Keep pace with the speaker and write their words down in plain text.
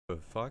The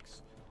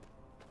fucks?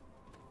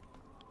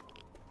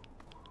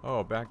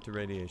 Oh, back to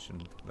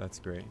radiation. That's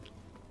great.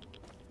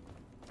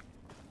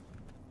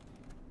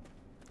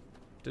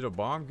 Did a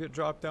bomb get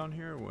dropped down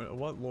here?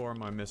 What lore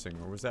am I missing?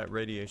 Or was that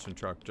radiation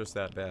truck just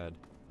that bad?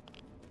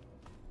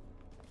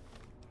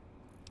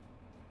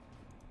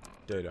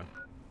 Data.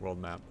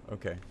 World map.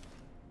 Okay.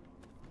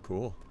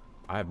 Cool.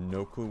 I have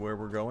no clue where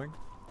we're going.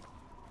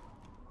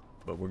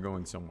 But we're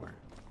going somewhere.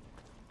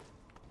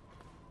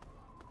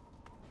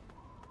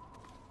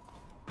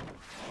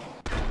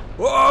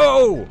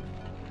 Whoa!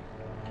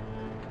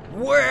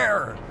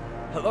 Where?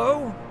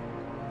 Hello?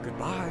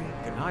 Goodbye.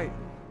 Good night.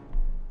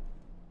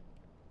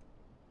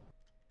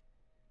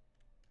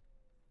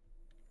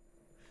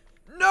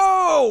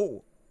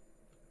 No!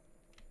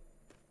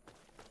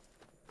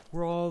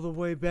 We're all the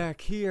way back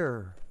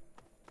here.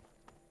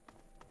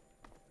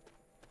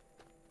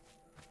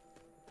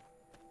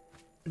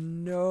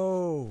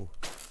 No.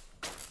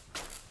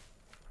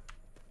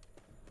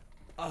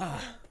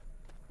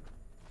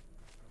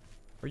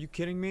 Are you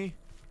kidding me?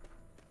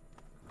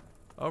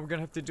 Oh, we're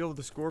gonna have to deal with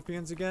the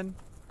scorpions again?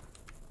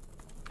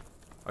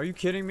 Are you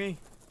kidding me?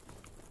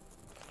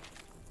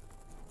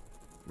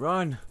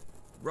 Run!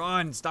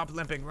 Run! Stop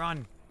limping,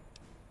 run!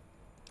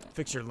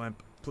 Fix your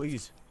limp,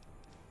 please.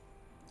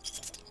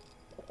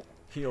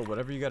 Heal,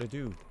 whatever you gotta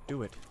do.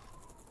 Do it.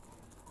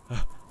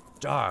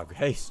 Jog,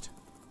 haste.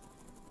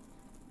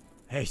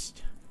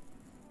 Haste.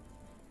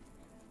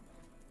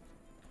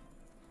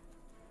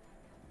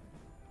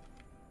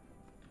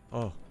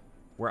 Oh,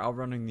 we're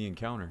outrunning the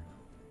encounter.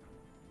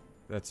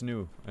 That's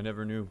new. I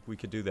never knew we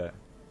could do that.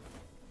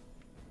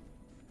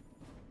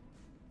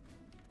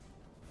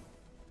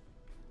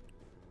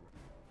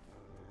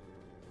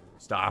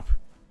 Stop.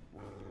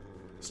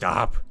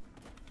 Stop.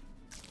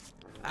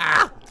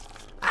 Ah!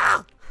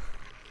 Ah!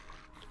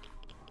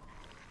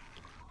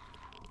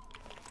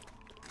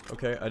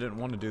 Okay, I didn't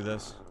want to do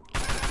this.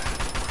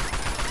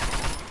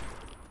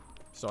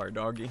 Sorry,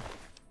 doggy.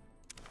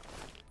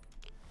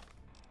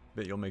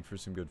 Bet you'll make for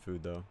some good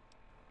food, though.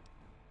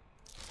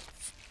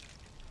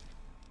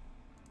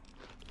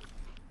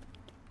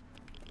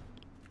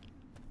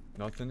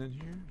 Nothing in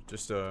here?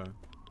 Just an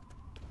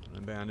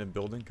abandoned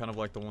building, kind of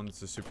like the ones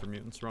the super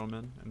mutants roam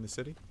in the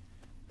city.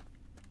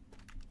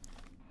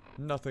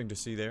 Nothing to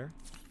see there.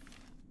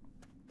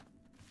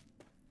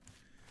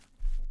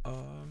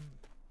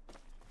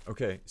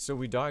 Okay, so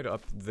we died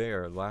up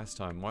there last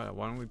time. Why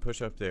don't we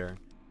push up there,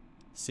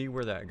 see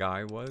where that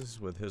guy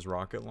was with his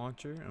rocket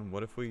launcher, and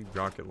what if we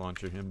rocket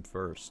launcher him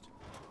first?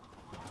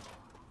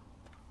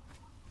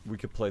 We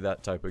could play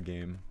that type of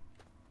game,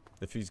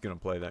 if he's gonna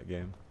play that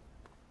game.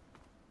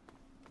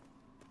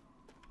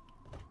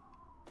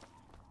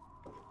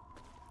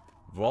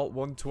 Vault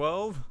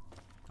 112,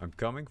 I'm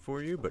coming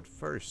for you, but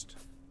first,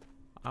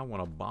 I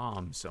want to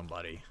bomb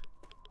somebody.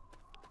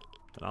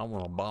 And I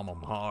want to bomb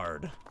them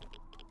hard.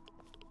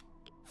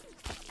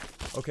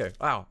 Okay,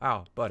 ow,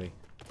 ow, buddy.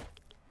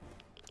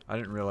 I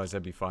didn't realize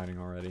I'd be fighting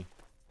already.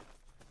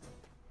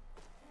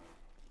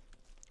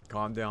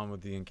 Calm down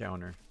with the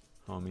encounter,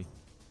 homie.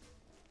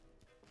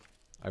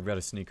 I've got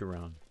to sneak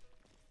around.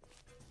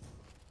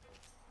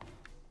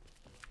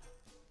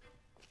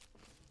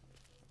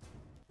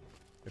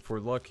 If we're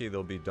lucky,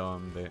 they'll be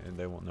dumb and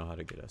they won't know how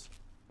to get us.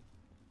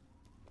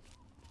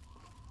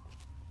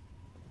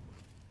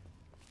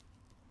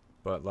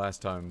 But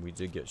last time we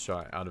did get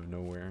shot out of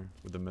nowhere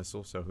with a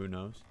missile, so who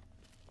knows?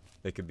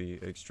 They could be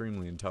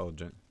extremely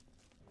intelligent.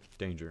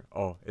 Danger.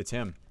 Oh, it's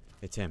him.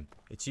 It's him.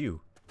 It's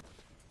you.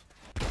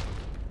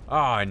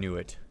 Ah, I knew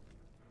it.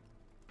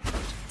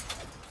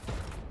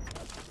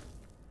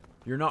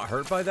 You're not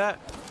hurt by that?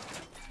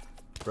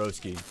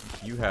 Broski,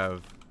 you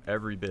have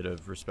every bit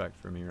of respect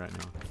for me right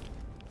now.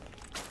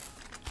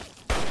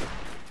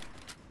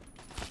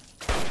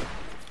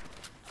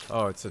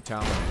 Oh, it's a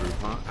talent group,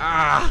 huh?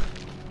 Ah!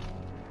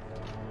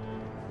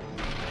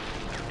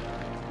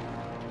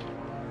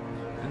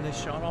 And they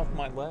shot off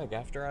my leg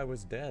after I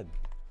was dead.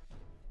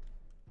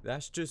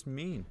 That's just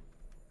mean.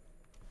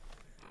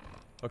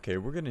 Okay,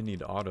 we're gonna need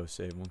to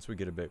autosave once we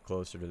get a bit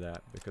closer to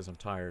that because I'm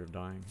tired of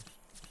dying.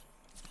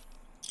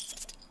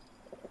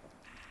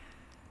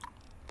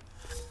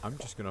 I'm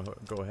just gonna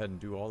go ahead and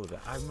do all of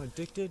that. I'm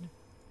addicted.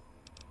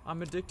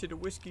 I'm addicted to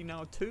whiskey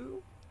now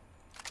too.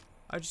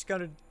 I just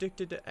got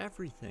addicted to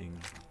everything.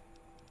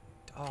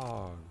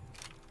 Dog.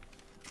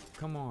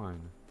 Come on.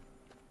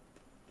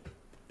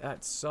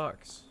 That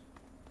sucks.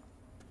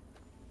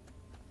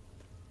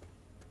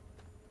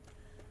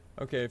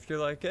 Okay, if you're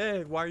like,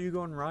 hey, why are you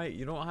going right?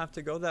 You don't have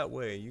to go that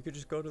way. You could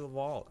just go to the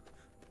vault.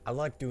 I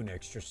like doing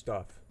extra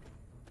stuff.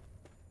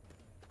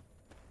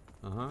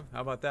 Uh-huh.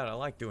 How about that? I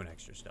like doing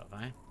extra stuff,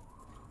 eh?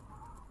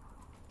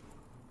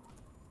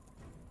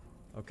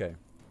 Okay.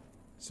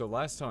 So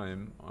last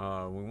time,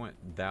 we went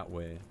that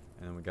way,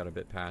 and then we got a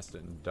bit past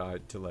it and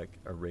died to, like,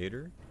 a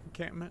raider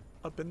encampment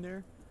up in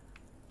there.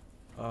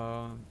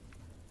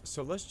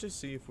 So let's just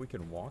see if we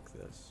can walk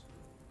this.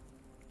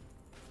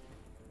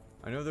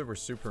 I know there were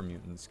super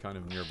mutants kind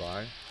of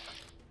nearby.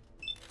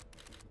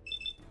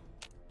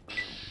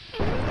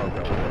 Oh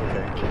god.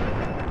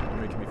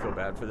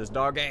 bad for this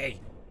doggy.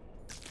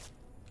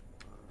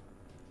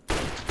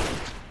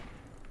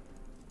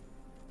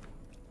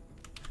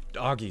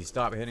 Doggy,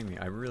 stop hitting me.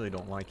 I really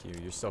don't like you.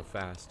 You're so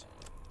fast.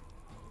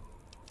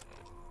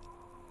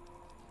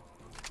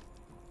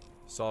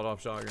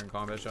 Sawed-off shotgun,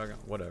 combat shotgun,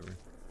 whatever.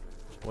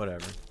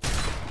 Whatever.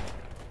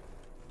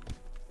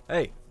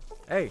 Hey!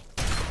 Hey!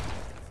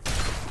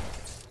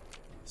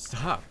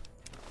 Stop!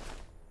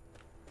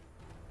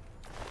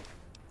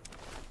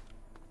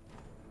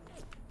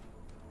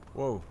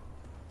 Whoa.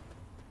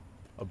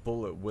 A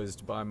bullet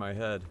whizzed by my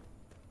head.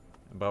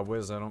 And by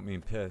whiz, I don't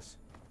mean piss.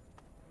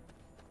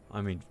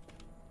 I mean...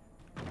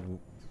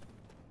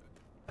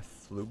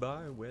 flew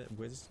by?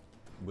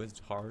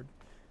 Whizzed hard?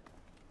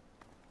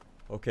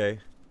 Okay.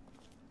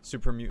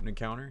 Super mutant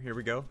encounter. Here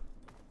we go.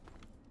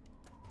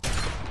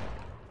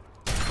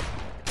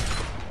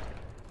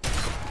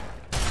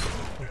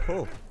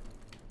 Oh.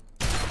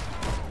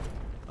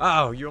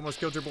 Oh, you almost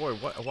killed your boy.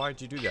 Why'd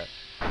you do that?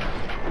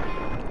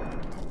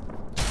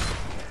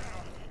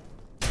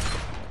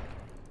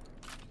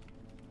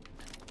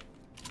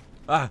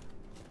 Ah!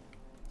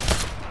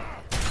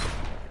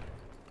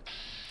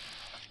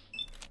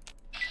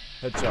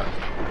 Headshot.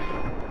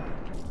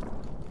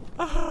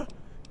 Ah!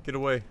 Get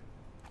away.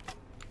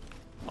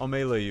 I'll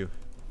melee you.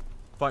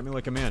 Fight me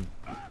like a man.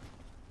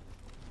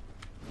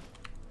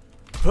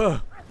 Huh.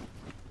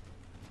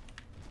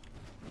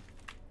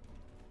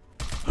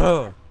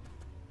 Huh.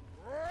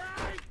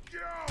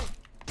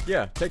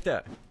 Yeah, take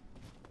that.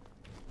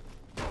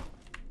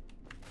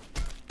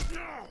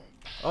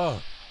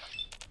 Oh.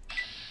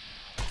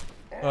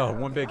 Oh,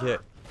 one big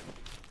hit.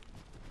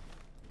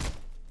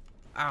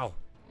 Ow.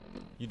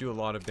 You do a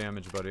lot of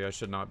damage, buddy. I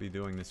should not be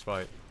doing this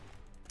fight.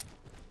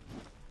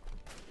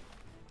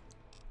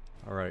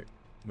 Alright.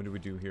 What do we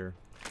do here?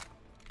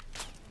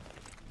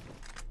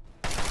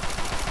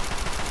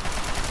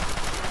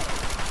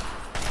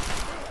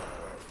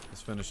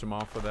 Let's finish him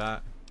off with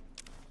that.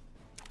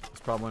 It's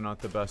probably not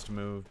the best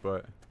move,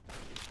 but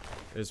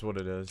it is what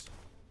it is.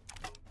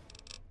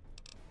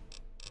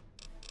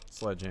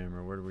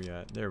 Sledgehammer, where are we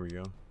at? There we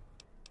go.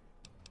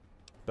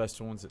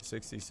 Best ones at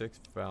 66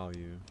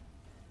 value.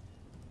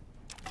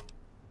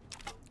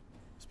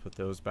 Let's put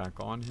those back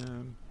on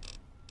him.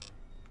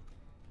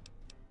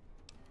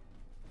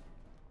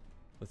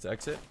 Let's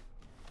exit.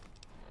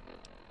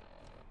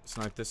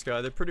 Snipe this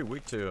guy. They're pretty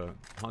weak to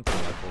hunting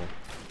rifle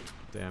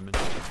damage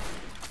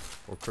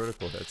or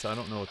critical hits. I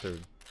don't know what their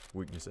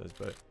weakness is,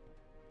 but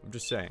I'm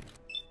just saying.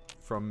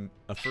 From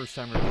a first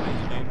timer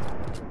playing the game,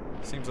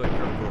 seems like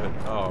critical hit.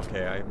 Oh,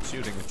 okay. I'm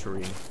shooting a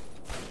tree.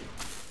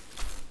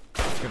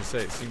 I was gonna say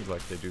it seems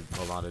like they do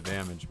a lot of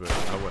damage, but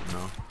I wouldn't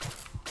know.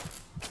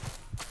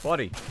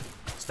 Buddy,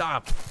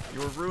 stop!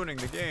 You were ruining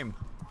the game.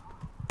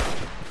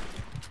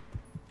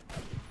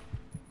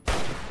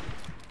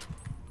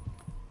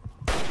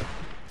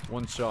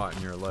 One shot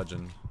and you're a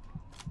legend.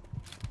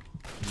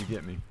 You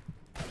get me.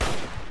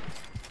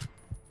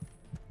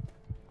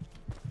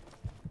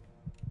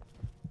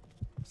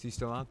 Is he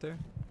still out there?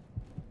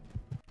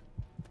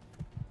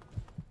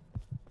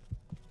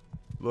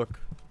 Look.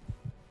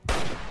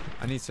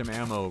 I need some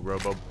ammo,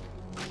 Robo.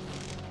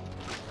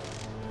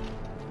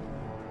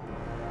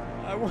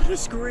 I want to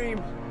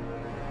scream.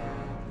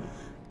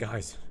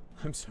 Guys,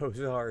 I'm so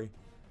sorry.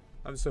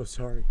 I'm so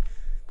sorry.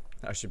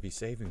 I should be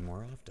saving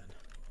more often.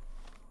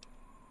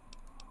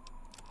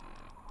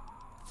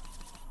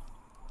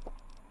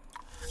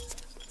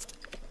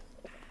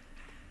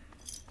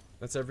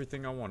 That's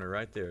everything I wanted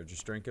right there.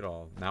 Just drink it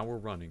all. Now we're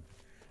running.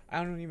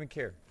 I don't even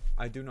care.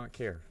 I do not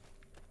care.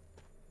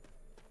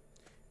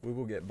 We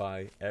will get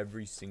by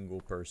every single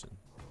person.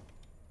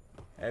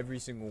 Every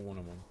single one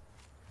of them.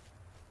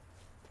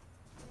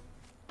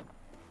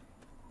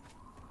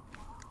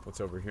 What's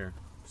over here?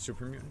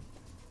 Super mutant?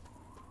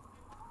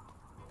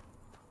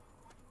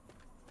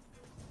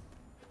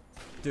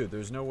 Dude,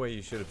 there's no way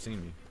you should have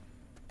seen me.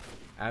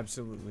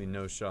 Absolutely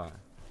no shot.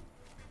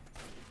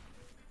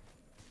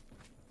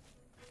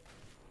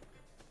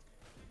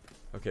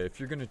 Okay, if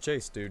you're gonna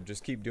chase, dude,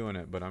 just keep doing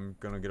it, but I'm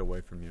gonna get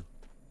away from you.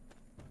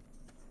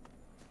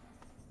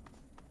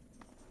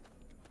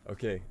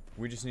 Okay,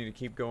 we just need to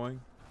keep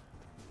going.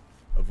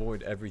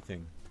 Avoid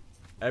everything.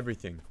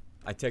 Everything.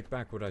 I take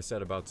back what I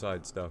said about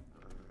side stuff.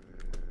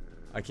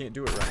 I can't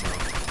do it right now.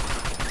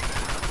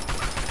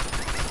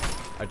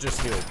 I just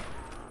healed.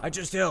 I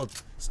just healed!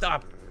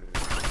 Stop!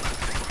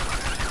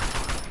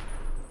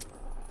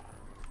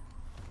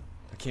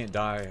 I can't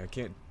die. I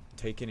can't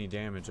take any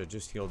damage. I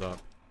just healed up.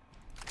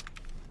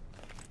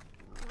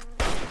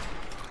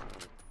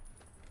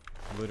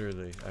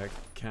 Literally, I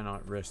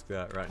cannot risk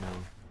that right now.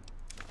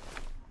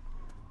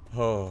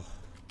 Oh.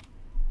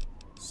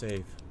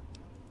 Save.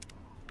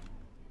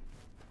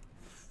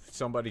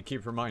 Somebody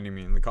keep reminding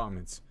me in the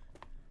comments.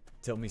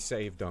 Tell me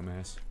save,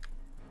 dumbass.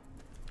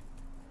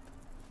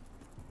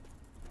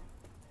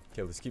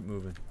 Okay, let's keep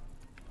moving.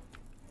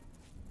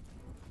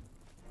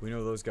 We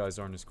know those guys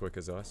aren't as quick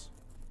as us.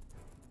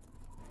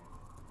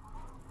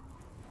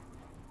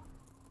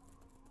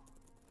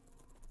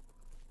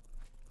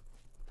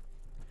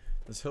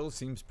 This hill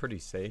seems pretty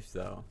safe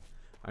though.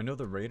 I know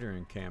the raider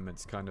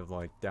encampment's kind of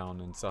like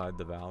down inside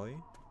the valley.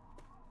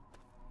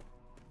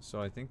 So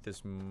I think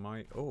this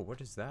might... Oh, what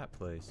is that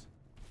place?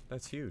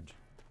 That's huge.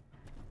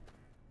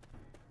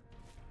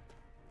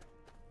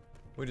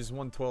 Wait, is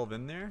 112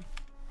 in there?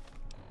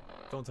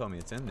 Don't tell me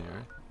it's in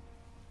there.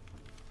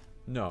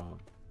 No,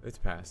 it's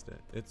past it.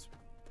 It's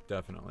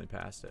definitely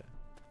past it.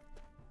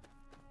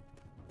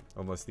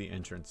 Unless the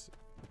entrance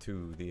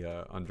to the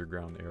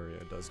underground area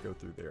does go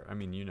through there. I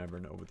mean, you never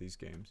know with these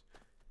games.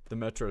 The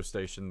metro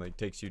station like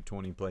takes you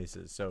 20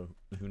 places, so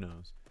who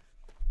knows?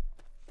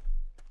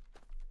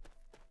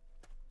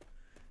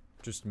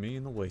 Just me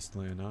in the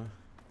wasteland, huh?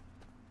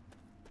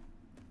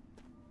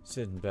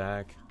 Sitting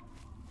back,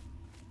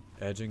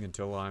 edging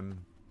until I'm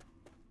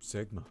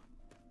Sigma.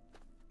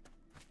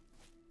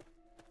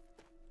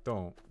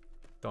 Don't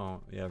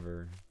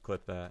ever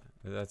clip that.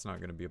 That's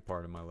not gonna be a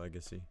part of my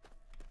legacy.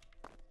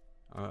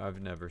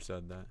 I've never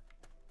said that.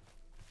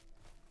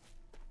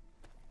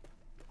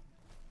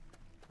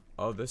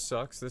 Oh, this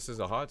sucks. This is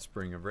a hot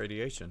spring of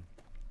radiation.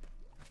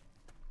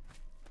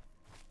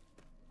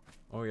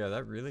 Oh yeah,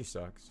 that really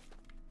sucks.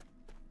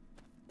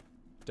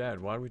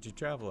 Dad, why would you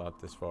travel out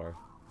this far?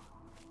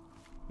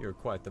 You're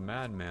quite the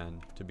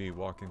madman to be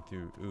walking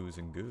through ooze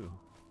and goo.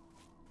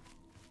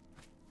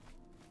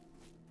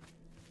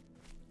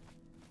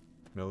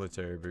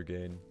 Military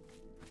brigade.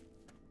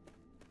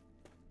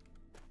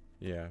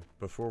 Yeah,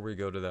 before we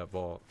go to that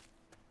vault,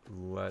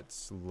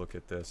 let's look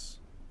at this.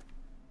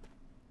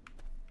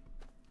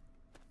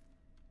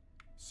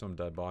 Some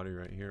dead body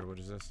right here. What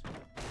is this?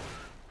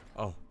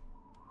 Oh.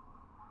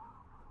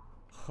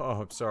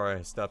 Oh, I'm sorry.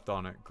 I stepped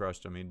on it.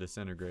 Crushed him. He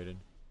disintegrated.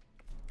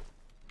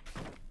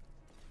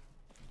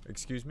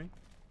 Excuse me?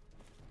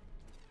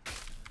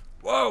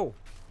 Whoa!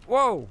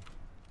 Whoa!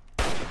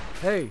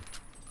 Hey!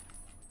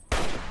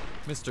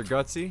 Mr.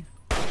 Gutsy?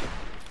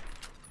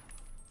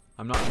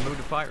 I'm not in the mood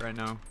to fight right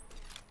now.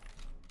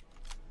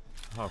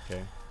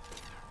 Okay.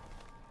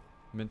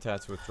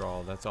 Mentats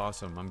withdrawal. That's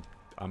awesome.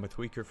 I'm a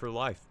tweaker for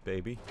life,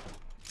 baby.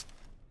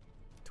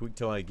 Tweak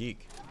till I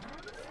geek.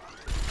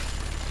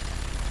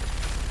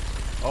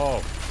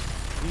 Oh,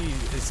 he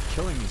is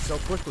killing me so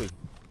quickly.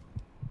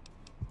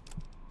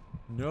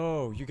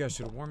 No, you guys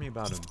should have warned me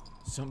about him.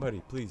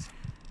 Somebody, please,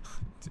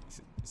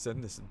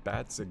 send this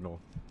bad signal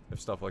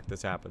if stuff like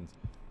this happens.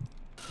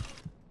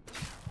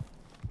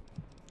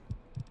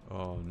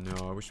 Oh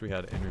no, I wish we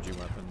had energy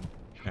weapon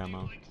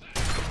ammo.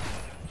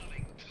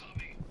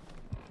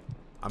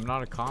 I'm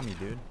not a commie,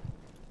 dude.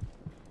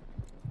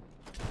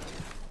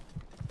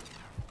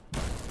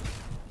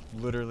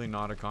 Literally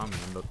not a commie.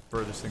 I'm the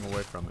furthest thing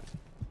away from it.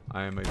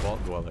 I am a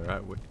vault dweller,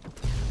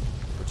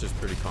 which is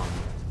pretty common.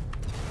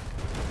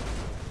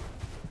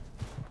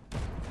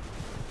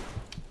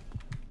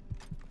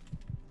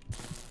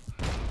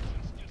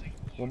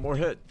 One more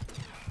hit.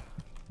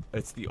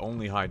 It's the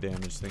only high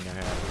damage thing I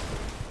have.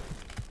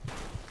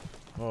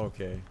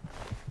 Okay.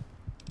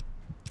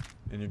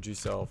 Energy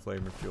cell,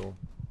 flamer fuel.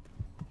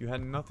 You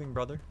had nothing,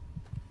 brother.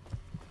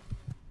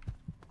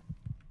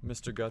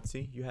 Mr.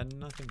 Gutsy, you had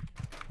nothing.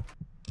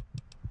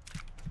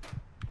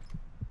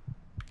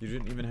 You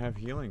didn't even have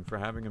healing for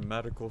having a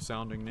medical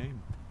sounding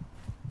name.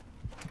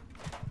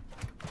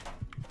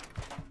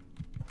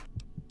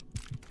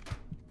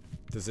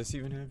 Does this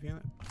even have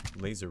healing?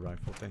 Laser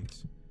rifle,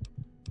 thanks.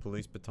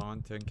 Police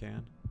baton, tin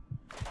can.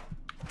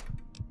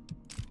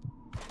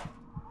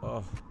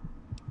 Oh.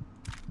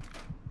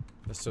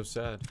 That's so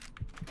sad.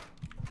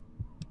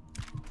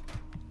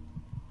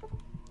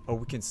 Oh,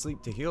 we can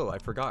sleep to heal. I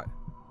forgot.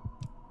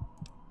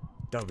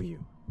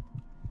 W.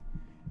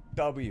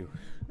 W.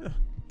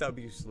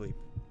 W sleep.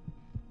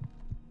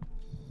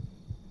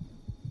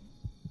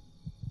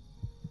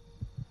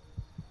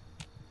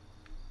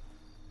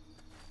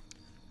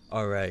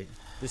 Alright.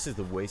 This is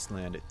the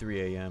wasteland at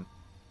 3 a.m.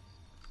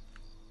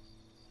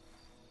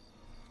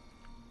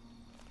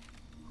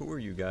 Who are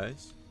you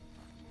guys?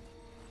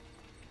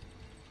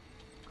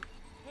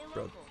 Hey,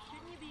 local,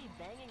 shouldn't you be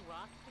banging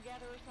rocks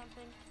together or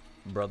something?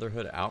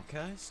 Brotherhood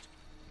Outcast?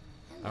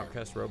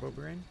 Outcast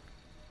Robobrain?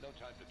 No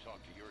time to talk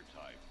to your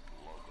type,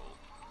 local.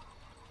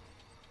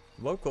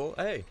 Local?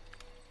 Hey.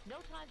 No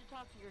time to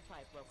talk to your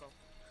type, local.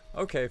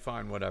 Okay,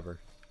 fine, whatever.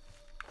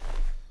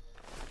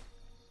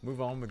 Move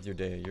on with your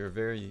day. You're a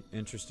very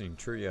interesting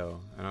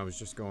trio, and I was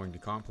just going to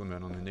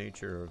compliment on the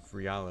nature of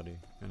reality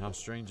and how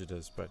strange it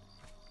is, but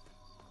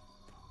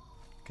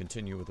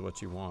continue with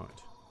what you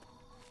want.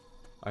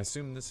 I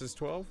assume this is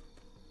 12?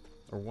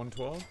 Or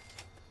 112?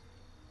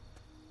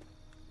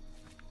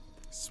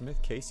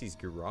 Smith Casey's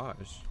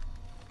garage.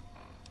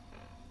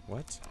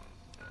 What?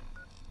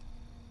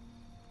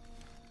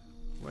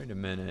 Wait a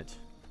minute.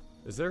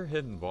 Is there a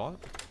hidden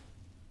vault?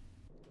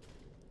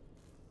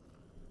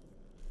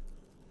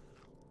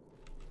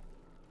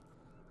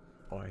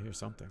 Oh, I hear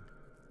something.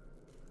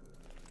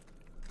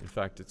 In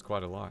fact, it's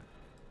quite a lot.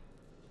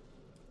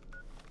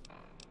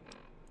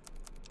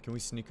 Can we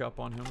sneak up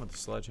on him with a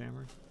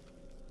sledgehammer?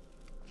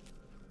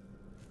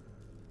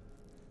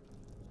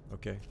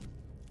 Okay.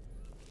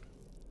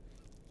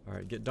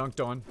 Alright, get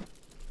dunked on.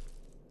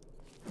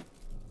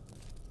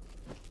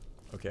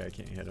 Okay, I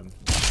can't hit him.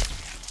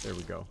 There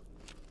we go.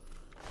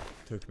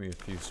 Took me a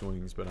few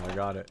swings, but I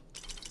got it.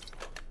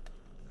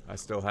 I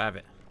still have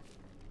it.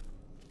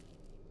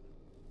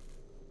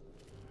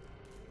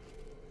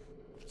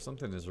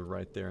 Something is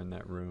right there in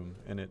that room,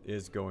 and it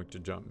is going to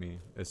jump me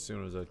as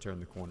soon as I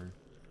turn the corner.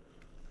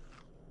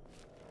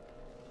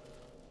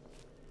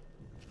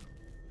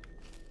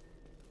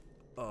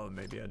 Oh,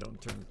 maybe I don't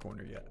turn the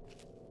corner yet.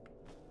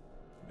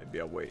 Maybe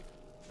I'll wait.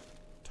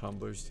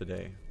 Tumblers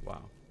today.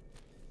 Wow.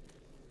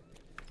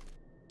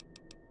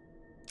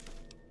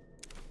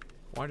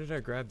 Why did I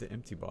grab the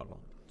empty bottle?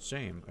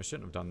 Shame. I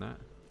shouldn't have done that.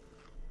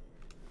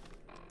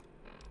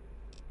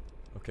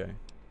 Okay.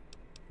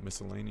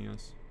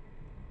 Miscellaneous.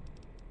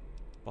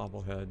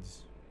 Bobbleheads.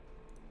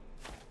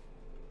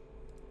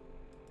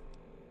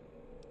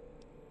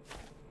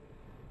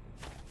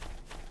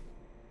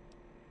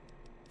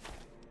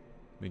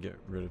 Let me get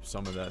rid of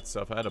some of that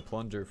stuff. I had a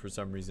plunger for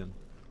some reason.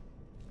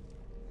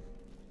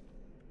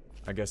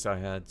 I guess I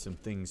had some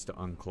things to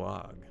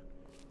unclog.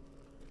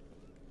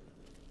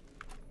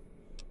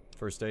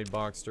 First aid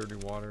box, dirty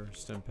water,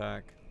 stim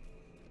pack.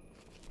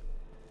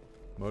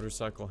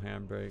 Motorcycle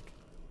handbrake.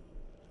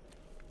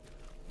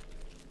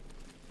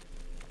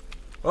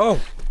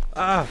 Oh!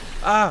 Ah!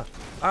 Ah!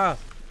 Ah!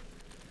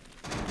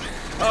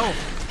 Oh!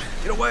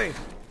 Get away!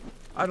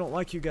 I don't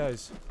like you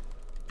guys.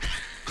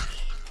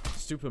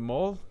 Stupid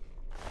mole?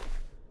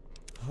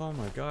 Oh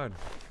my god.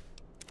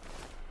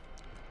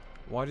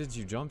 Why did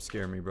you jump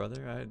scare me,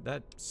 brother?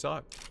 That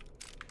sucked.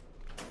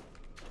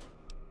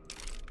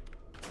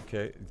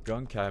 Okay,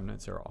 gun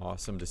cabinets are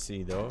awesome to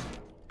see, though.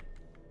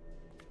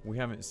 We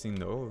haven't seen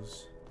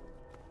those.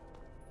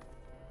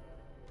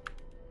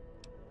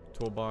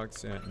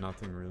 Toolbox, yeah,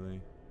 nothing really.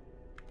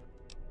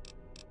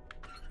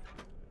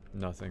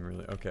 Nothing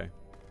really, okay.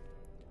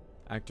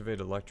 Activate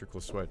electrical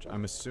switch.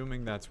 I'm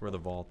assuming that's where the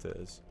vault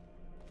is.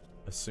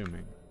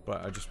 Assuming.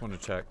 But I just want to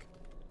check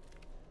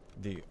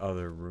the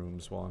other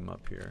rooms while I'm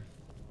up here.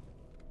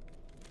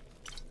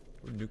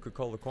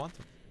 Nuka-Cola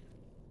Quantum.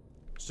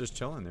 It's just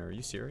chilling there. Are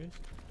you serious?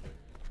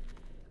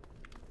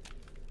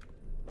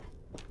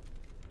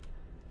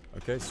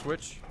 Okay,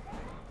 switch.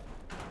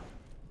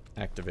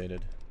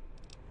 Activated.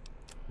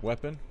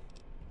 Weapon.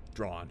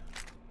 Drawn.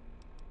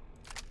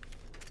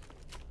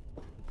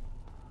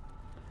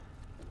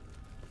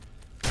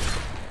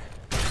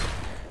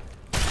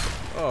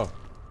 Oh.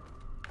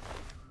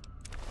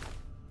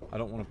 I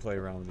don't want to play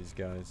around with these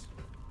guys.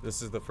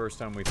 This is the first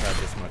time we've had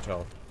this much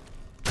health.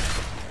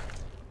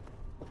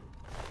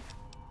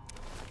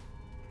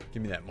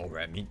 Give me that mole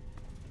rat meat.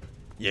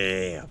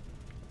 Yeah.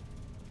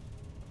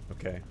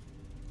 Okay.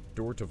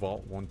 Door to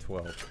vault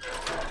 112.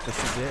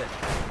 This is it.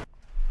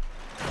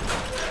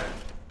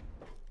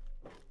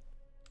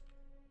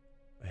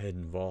 A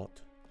hidden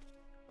vault.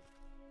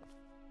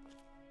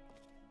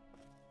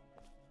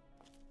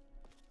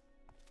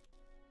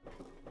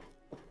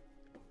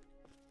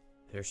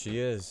 There she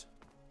is.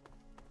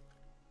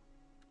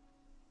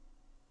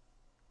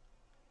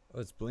 Oh,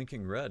 it's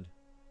blinking red.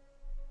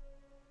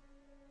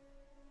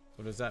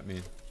 What does that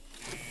mean?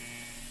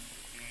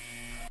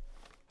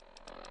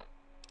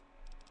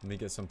 Let me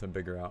get something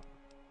bigger out.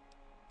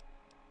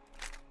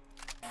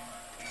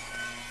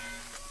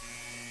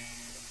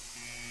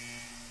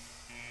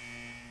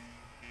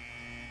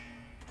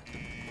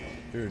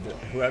 Dude,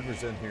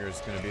 whoever's in here is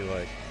gonna be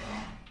like,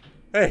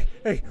 hey,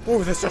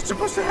 oh, that's not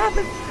supposed to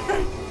happen.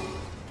 Hey.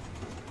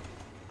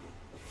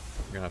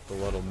 I'm gonna have to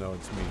let them know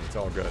it's me. It's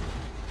all good.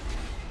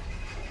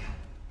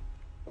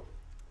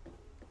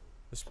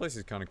 This place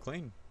is kind of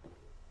clean.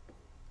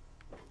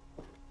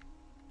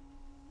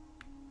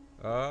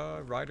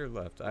 Right or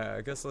left?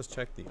 I guess let's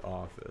check the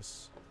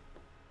office.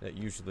 That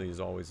usually is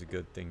always a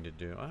good thing to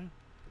do.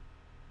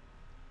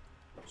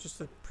 It's just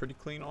a pretty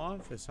clean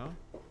office, huh?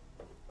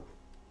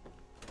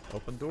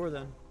 Open door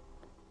then.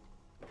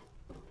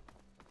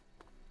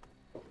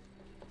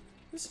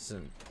 This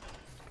isn't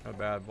a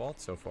bad vault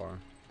so far.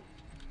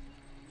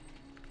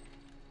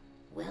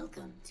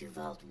 Welcome to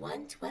Vault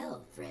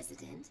 112,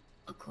 resident.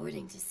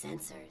 According to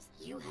sensors,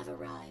 you have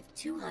arrived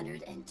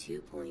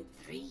 202.3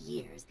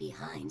 years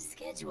behind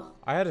schedule.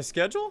 I had a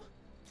schedule?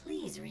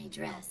 Please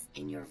redress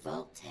in your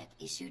Vault Tech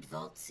issued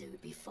vault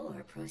suit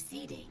before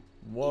proceeding.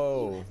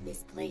 Whoa. If you have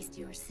misplaced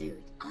your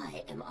suit,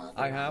 I am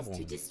authorized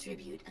to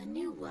distribute a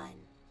new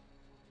one.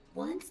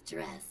 Once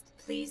dressed,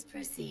 please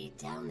proceed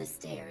down the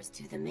stairs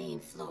to the main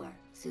floor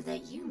so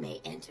that you may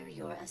enter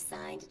your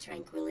assigned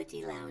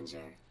Tranquility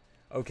Lounger.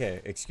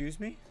 Okay, excuse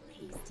me?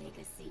 Please take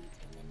a seat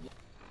in the...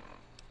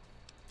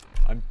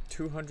 I'm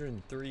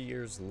 203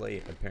 years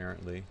late,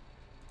 apparently.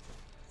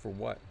 For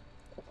what?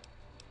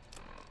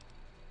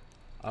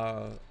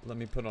 Let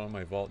me put on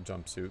my Vault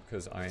jumpsuit,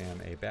 because I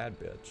am a bad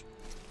bitch.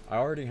 I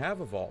already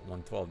have a Vault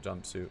 112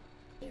 jumpsuit.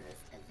 Nearest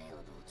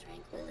available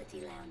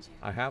Tranquility Lounger.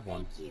 I have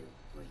one. Thank you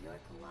for your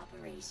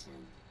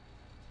cooperation.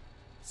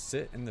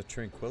 Sit in the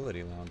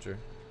Tranquility Lounger.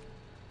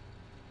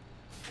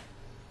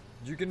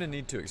 You're gonna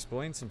need to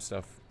explain some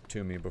stuff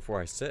to me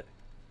before I sit.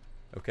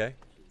 Okay?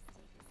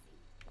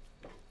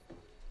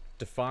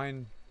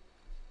 Define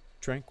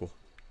tranquil.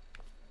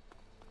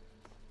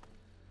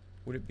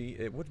 Would it be?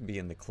 It wouldn't be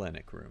in the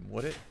clinic room,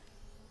 would it?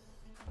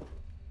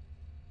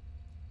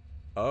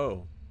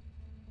 Oh.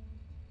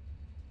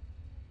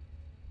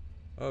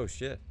 Oh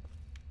shit.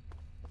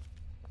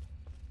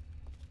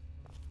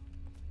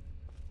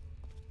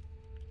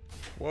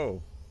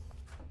 Whoa.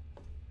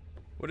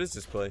 What is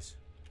this place?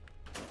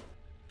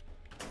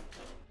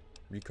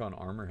 Recon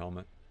armor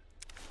helmet.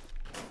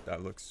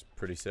 That looks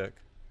pretty sick.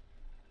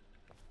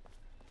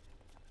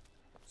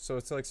 So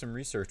it's like some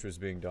research was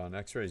being done.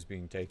 X-rays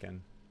being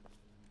taken.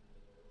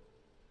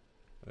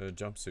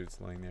 Jumpsuits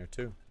laying there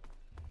too.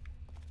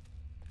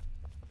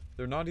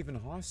 They're not even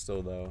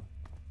hostile though.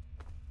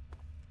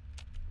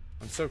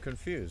 I'm so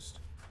confused.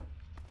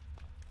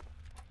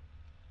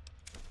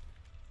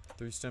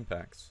 3 stim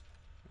packs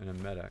and a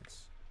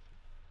Med-X.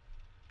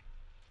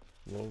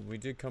 Well, we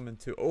did come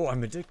into... Oh,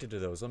 I'm addicted to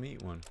those. Let me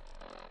eat one.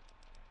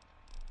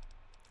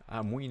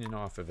 I'm weaning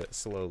off of it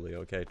slowly.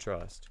 Okay,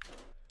 trust.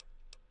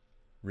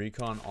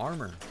 Recon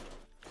armor.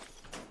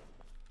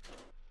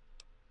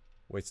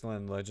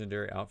 Wasteland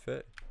legendary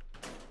outfit.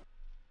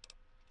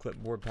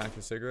 Clipboard pack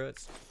of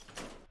cigarettes.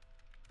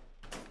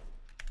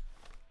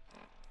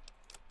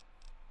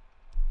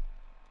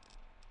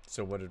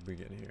 So what did we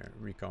get here?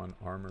 Recon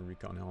armor,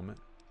 recon helmet.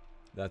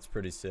 That's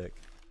pretty sick.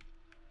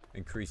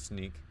 Increased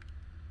sneak.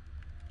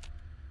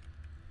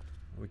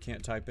 We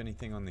can't type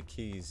anything on the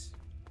keys.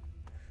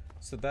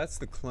 So that's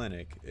the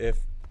clinic. If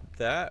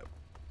that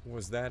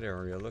was that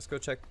area, let's go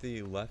check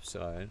the left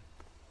side.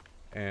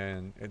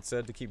 And it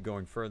said to keep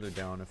going further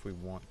down if we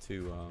want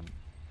to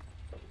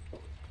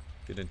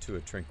get into a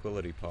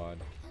Tranquility pod.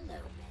 Hello,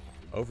 ma'am.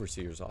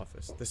 Overseer's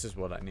office. This is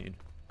what I need.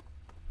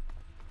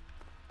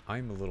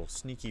 I'm a little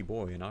sneaky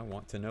boy and I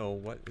want to know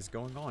what is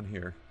going on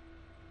here.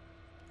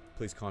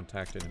 Please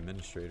contact an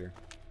administrator.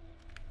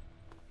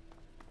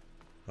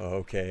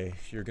 Okay,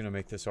 you're gonna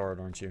make this hard,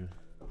 aren't you?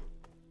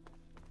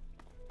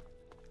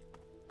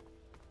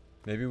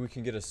 Maybe we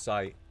can get a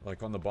site,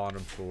 like on the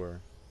bottom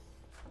floor.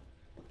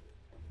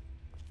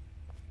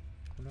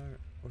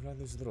 What are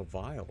these little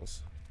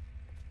vials?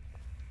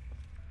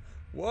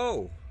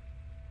 Whoa!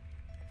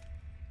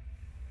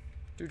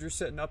 Dude, you're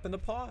sitting up in the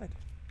pod.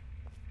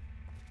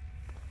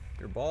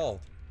 You're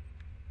bald.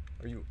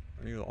 Are you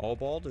all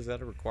bald? Is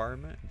that a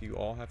requirement? Do you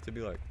all have to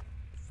be like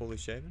fully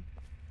shaven?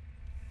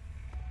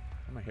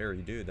 I'm a hairy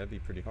dude. That'd be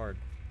pretty hard.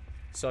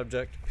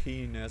 Subject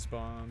P.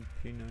 Nesbaum.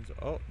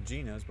 Oh,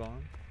 G.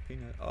 Nesbaum.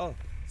 Oh,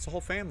 it's a whole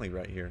family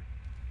right here.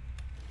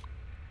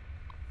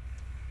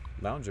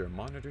 Lounger,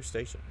 monitor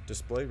station.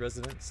 Display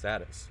resident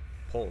status.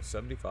 Pulse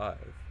 75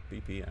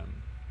 BPM.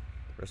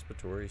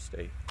 Respiratory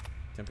state.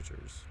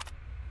 Temperatures.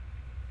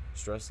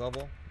 Stress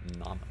level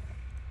nominal.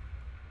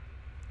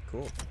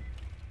 Cool.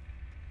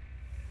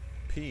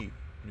 P.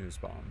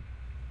 Newsbomb.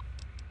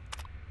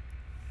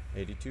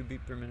 82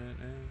 beat per minute.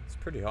 It's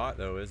pretty hot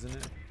though, isn't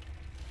it?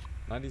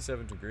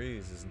 97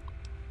 degrees is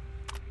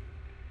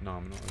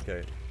nominal.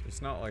 Okay,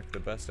 it's not like the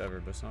best ever,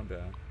 but it's not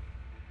bad.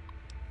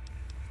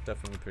 It's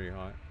definitely pretty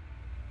hot.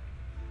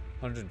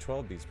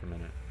 112 beats per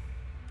minute.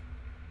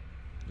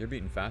 You're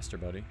beating faster,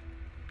 buddy.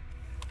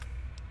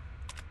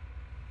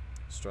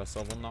 Stress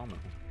level nominal.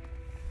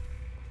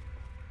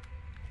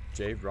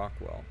 J.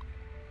 Rockwell.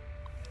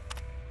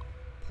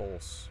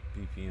 Pulse,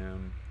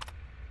 BPM.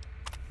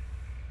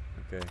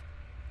 Okay.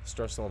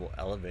 Stress level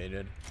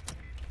elevated.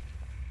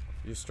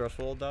 You a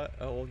stressful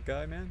old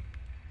guy, man?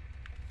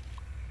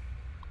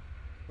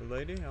 Or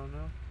lady? I don't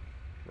know.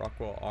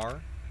 Rockwell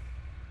R.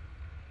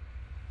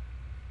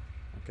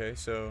 Okay,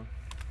 so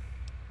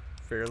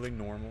fairly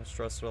normal.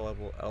 Stress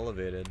level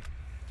elevated.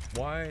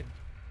 Why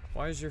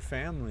is your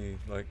family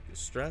like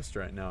stressed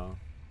right now?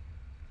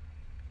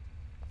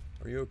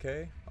 Are you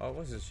okay? Oh, it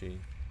wasn't she.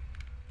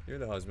 You're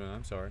the husband.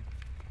 I'm sorry.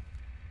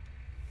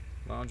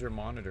 Lounger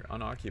monitor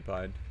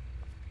unoccupied.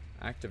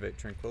 Activate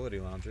Tranquility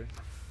Lounger.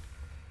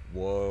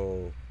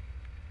 Whoa.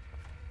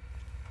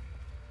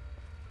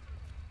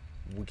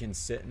 We can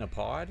sit in a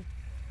pod?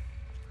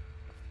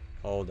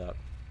 Hold up.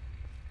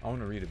 I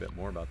want to read a bit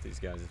more about these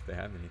guys if they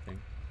have anything.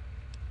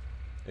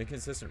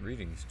 Inconsistent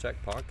readings. Check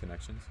pod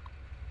connections.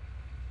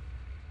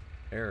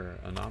 Error.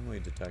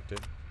 Anomaly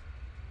detected.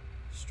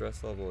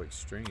 Stress level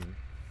extreme.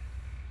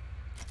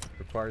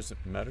 Requires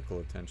medical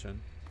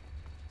attention.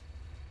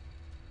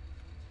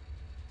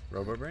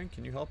 RoboBrain,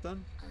 can you help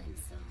them? I'm sorry,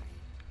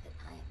 but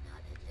I am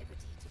not at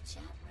liberty to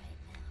chat right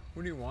now.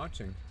 What are you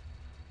watching?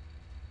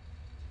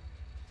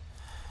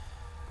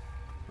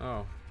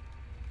 Oh.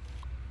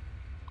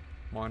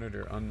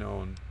 Monitor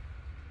unknown.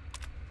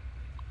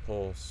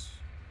 Pulse.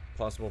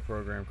 Possible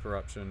program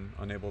corruption.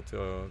 Unable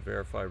to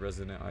verify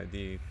resident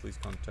ID. Please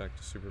contact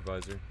a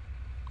supervisor.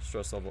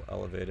 Stress level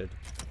elevated.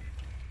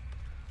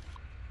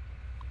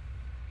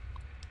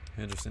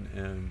 Henderson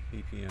M.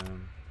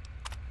 BPM.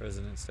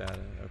 Resident status.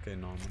 Okay,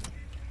 nominal.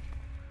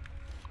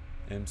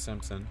 M.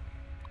 Simpson.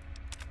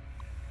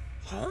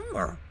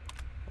 Homer!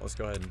 Let's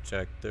go ahead and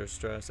check. Their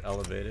stress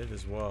elevated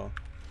as well.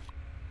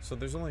 So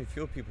there's only a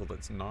few people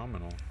that's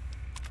nominal.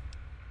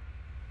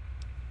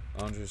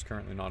 Lounge is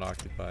currently not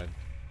occupied.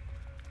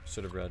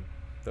 Should have read.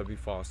 W.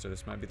 Foster.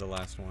 This might be the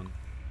last one.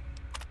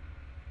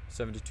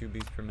 72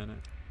 beats per minute.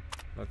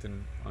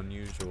 Nothing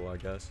unusual, I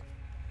guess.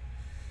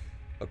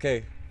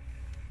 Okay,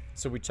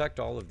 so we checked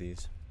all of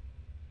these.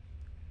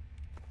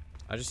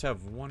 I just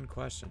have one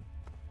question.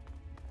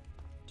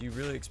 Do you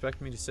really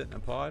expect me to sit in a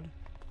pod?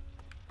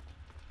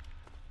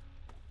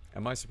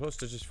 Am I supposed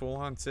to just full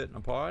on sit in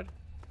a pod?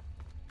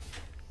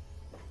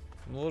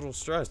 I'm a little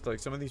stressed. Like,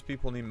 some of these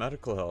people need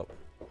medical help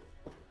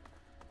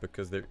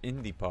because they're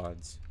in the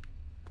pods.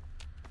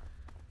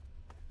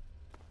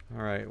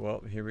 Alright,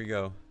 well, here we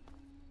go.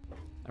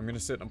 I'm gonna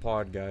sit in a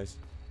pod, guys.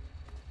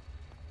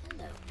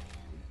 Hello, ma'am.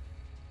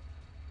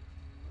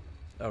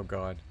 Oh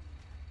god.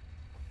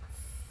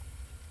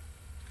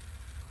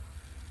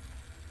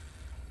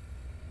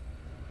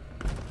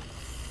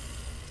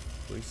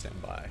 Please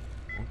stand by.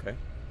 Okay.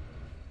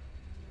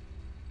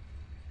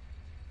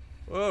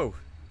 Whoa!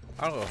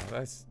 Oh,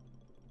 that's...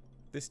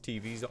 This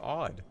TV's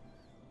odd.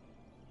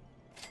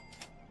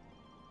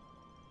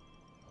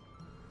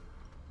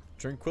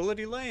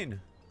 Tranquility Lane!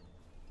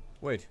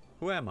 Wait,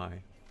 who am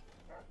I?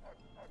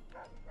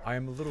 I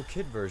am a little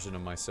kid version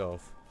of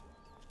myself.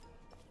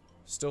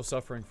 Still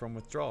suffering from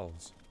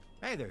withdrawals.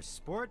 Hey there,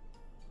 sport.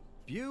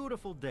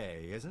 Beautiful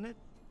day, isn't it?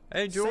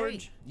 Hey,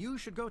 George. Say, you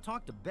should go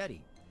talk to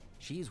Betty.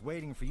 She's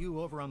waiting for you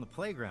over on the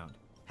playground.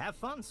 Have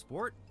fun,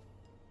 sport.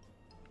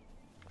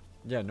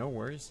 Yeah, no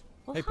worries.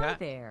 Well, hey, hi Pat.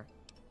 there.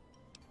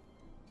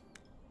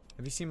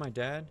 Have you seen my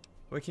dad?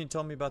 What can you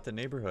tell me about the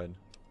neighborhood?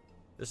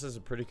 This is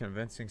a pretty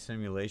convincing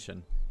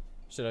simulation.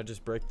 Should I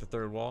just break the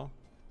third wall?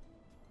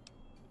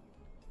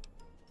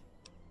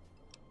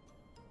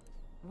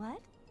 What?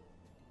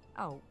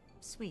 Oh,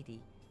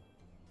 sweetie.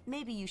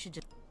 Maybe you should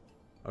just...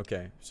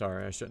 Okay,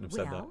 sorry, I shouldn't have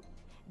said that. Well,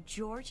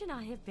 George and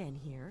I have been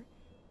here.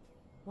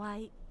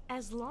 Why,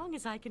 as long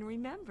as I can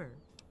remember.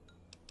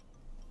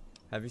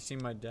 Have you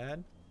seen my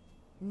dad?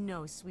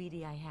 No,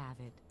 sweetie, I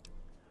haven't.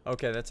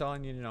 Okay, that's all I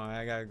need to know.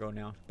 I gotta go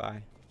now.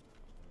 Bye.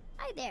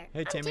 Hi there.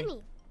 Hey, I'm Timmy.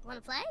 Timmy.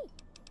 Wanna play?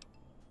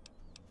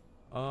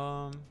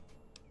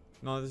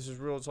 No, this is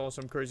real. It's all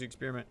some crazy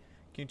experiment.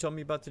 Can you tell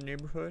me about the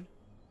neighborhood?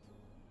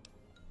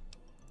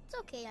 It's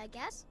okay, I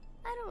guess.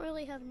 I don't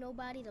really have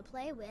nobody to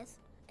play with,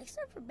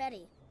 except for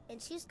Betty.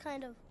 And she's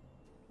kind of,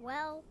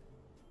 well,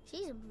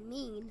 she's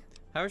mean.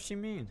 How is she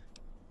mean?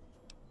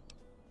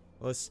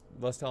 Let's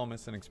tell him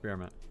it's an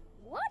experiment.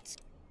 What?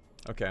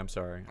 Okay, I'm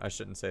sorry. I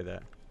shouldn't say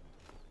that.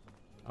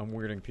 I'm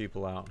weirding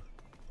people out.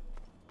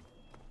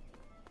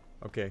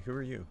 Okay, who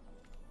are you?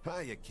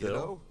 Hiya, kiddo.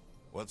 Bill?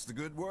 What's the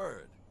good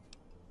word?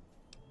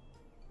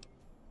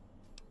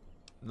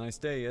 Nice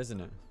day, isn't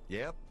it?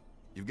 Yep,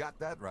 you've got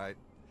that right.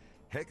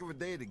 Heck of a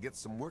day to get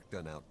some work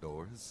done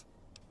outdoors.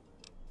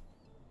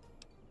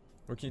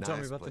 What can you tell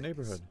me Nice about the place.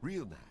 neighborhood?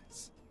 Real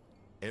nice.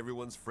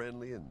 Everyone's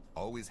friendly and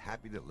always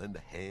happy to lend a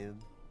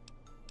hand.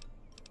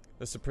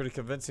 That's a pretty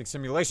convincing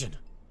simulation.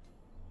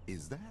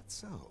 Is that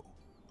so?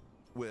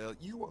 Well,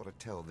 you ought to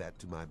tell that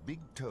to my big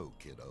toe,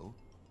 kiddo.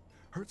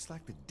 Hurts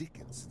like the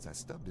dickens since I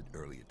stubbed it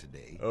earlier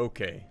today.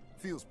 Okay.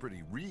 Feels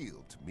pretty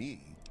real to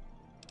me.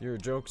 You're a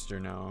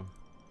jokester now.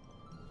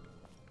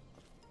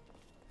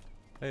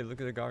 Hey,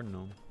 look at the garden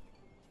gnome.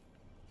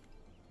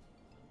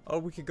 Oh,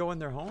 we could go in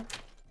their home?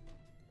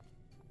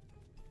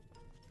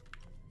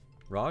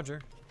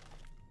 Roger.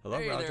 Hello,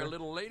 Hey Roger. there,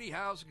 little lady.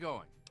 How's it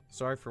going?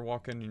 Sorry for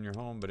walking in your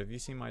home, but have you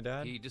seen my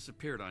dad? He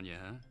disappeared on you,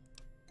 huh?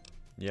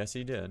 Yes,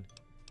 he did.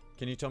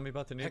 Can you tell me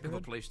about the Heck of a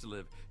neighborhood? place to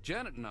live.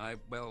 Janet and I,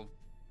 well,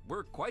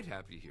 we're quite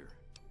happy here.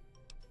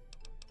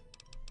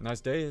 Nice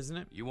day, isn't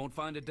it? You won't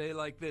find a day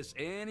like this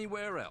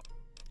anywhere else.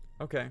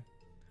 Okay.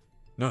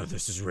 No,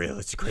 this is real.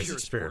 It's a crazy Sure,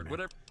 sport, experiment.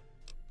 whatever.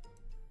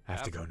 I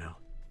have to go now.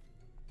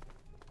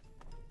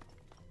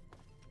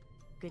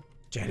 Good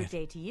Janet.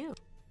 day to you.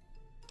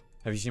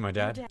 Have you seen my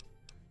dad? No, Dad.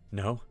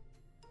 No?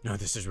 No,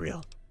 this is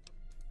real.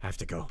 I have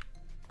to go.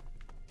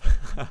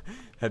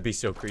 That'd be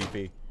so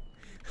creepy.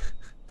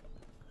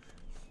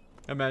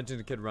 Imagine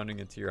a kid running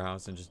into your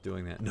house and just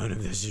doing that. None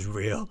of this is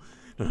real.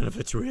 None of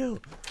it's real.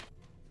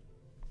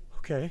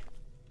 Okay.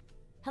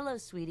 Hello,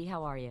 sweetie.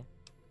 How are you?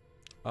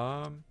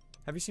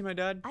 Have you seen my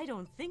dad? I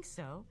don't think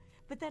so.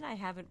 But then I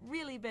haven't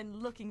really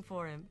been looking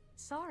for him.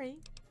 Sorry.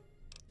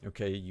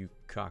 Okay, you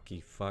cocky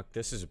fuck.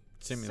 This is a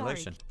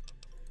simulation. Sorry.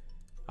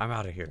 I'm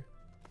out of here.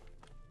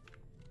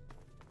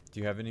 Do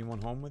you have anyone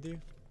home with you?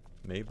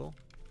 Mabel?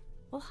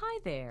 Well, hi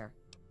there.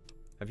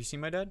 Have you seen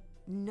my dad?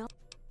 No.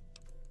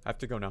 I have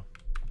to go now.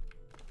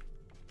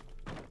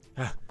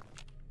 Ah.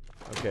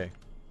 Okay.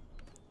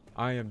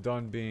 I am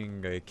done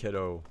being a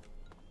kiddo.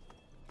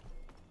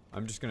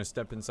 I'm just gonna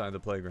step inside the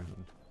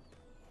playground.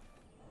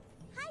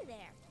 Hi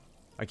there.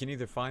 I can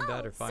either find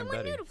that or find someone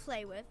Betty. new to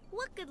play with.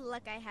 What good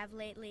luck I have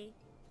lately.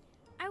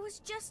 I was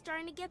just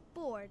starting to get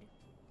bored.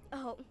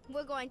 Oh,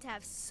 we're going to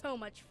have so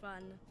much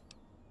fun.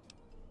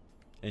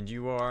 And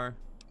you are?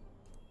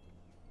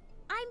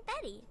 I'm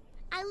Betty.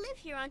 I live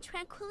here on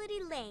Tranquility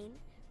Lane.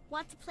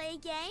 Want to play a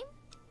game?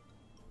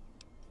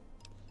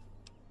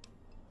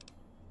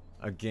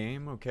 A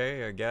game?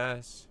 Okay, I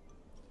guess.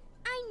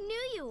 I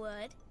knew you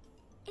would.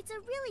 It's a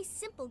really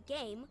simple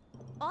game.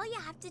 All you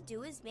have to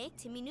do is make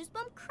Timmy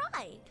Newsbum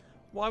cry.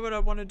 Why would I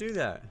want to do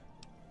that?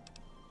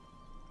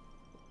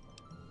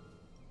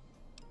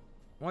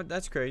 What?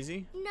 That's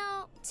crazy.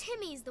 No,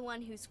 Timmy's the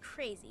one who's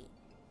crazy.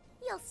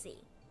 You'll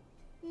see.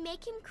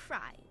 Make him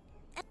cry.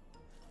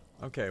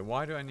 Okay,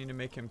 why do I need to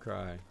make him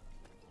cry?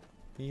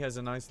 He has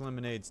a nice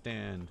lemonade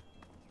stand.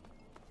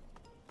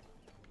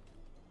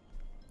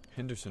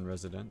 Henderson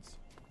residence.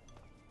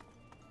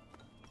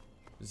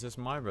 Is this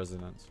my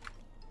residence?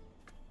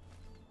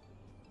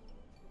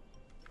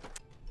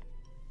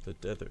 The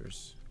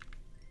Dithers.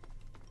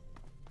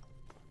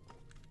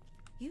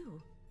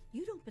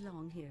 You don't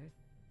belong here.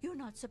 You're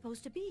not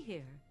supposed to be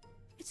here.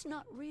 It's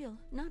not real,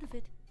 none of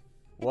it.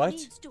 What? It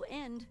needs to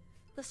end.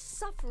 The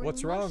suffering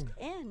What's must wrong?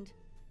 end.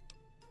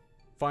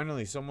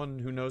 Finally, someone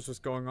who knows what's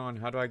going on.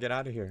 How do I get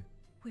out of here?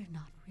 We're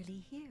not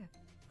really here.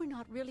 We're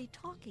not really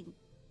talking.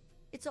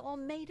 It's all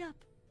made up.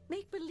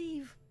 Make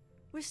believe.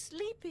 We're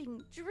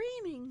sleeping,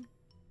 dreaming.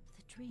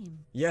 The dream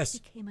Yes.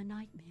 became a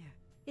nightmare.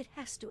 It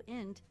has to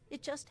end.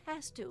 It just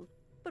has to.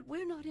 But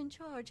we're not in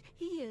charge.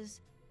 He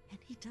is. And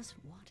he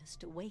doesn't want us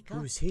to wake up.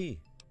 Who is he?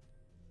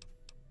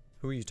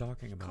 Who are you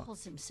talking about? He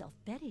calls himself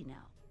Betty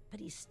now, but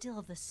he's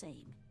still the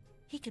same.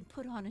 He can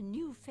put on a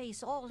new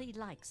face all he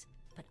likes,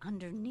 but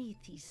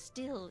underneath he's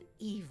still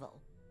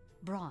evil.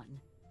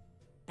 Braun.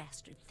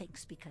 Bastard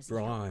thinks because he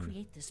helped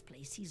create this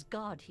place, he's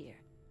God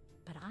here.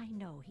 But I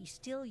know he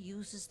still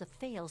uses the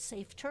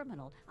fail-safe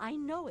terminal. I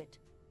know it.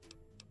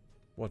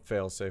 What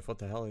failsafe? What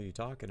the hell are you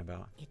talking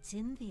about? It's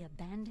in the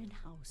abandoned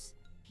house.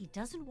 He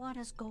doesn't want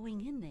us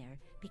going in there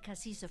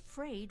because he's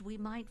afraid we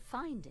might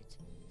find it.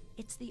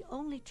 It's the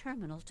only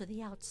terminal to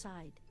the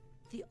outside.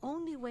 The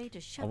only way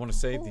to shut the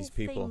save whole these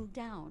people. thing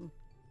down.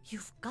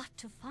 You've got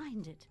to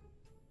find it.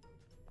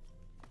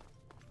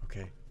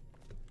 Okay.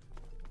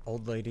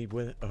 Old lady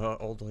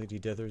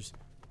Dithers,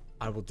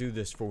 I will do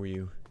this for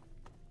you.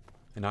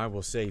 And I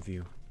will save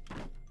you.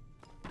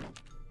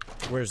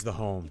 Where's the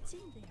home? It's in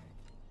there.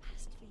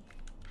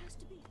 Has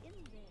to be in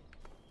there.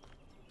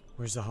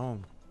 Where's the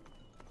home?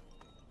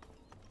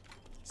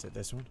 Is it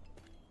this one?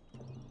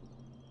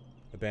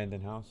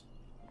 Abandoned house.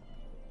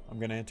 I'm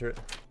gonna enter it.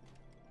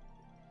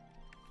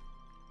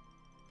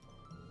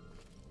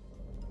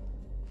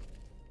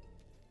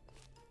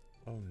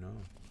 Oh no.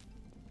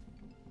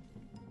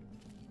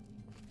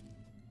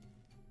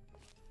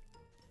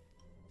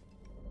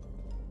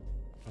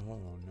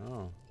 Oh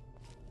no.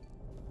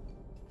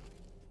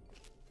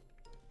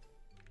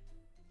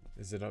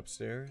 Is it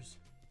upstairs?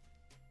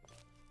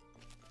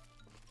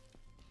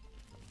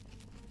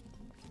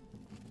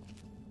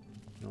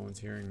 No one's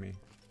hearing me.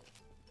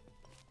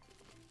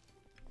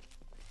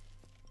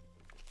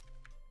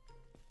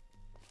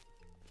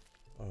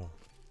 Oh,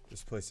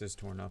 this place is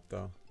torn up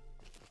though.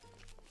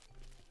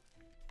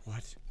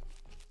 What?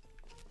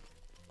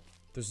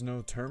 There's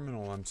no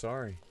terminal, I'm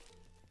sorry.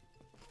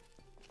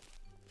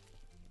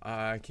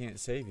 I can't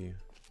save you.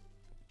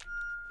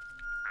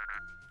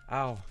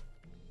 Ow.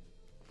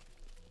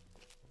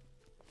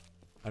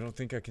 I don't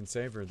think I can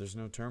save her. There's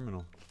no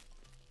terminal.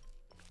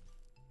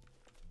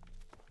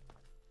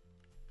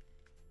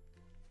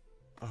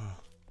 Oh.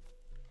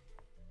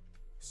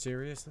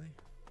 Seriously?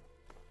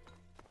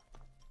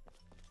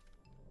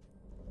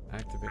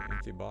 Activate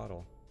empty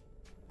bottle.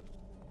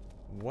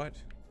 What?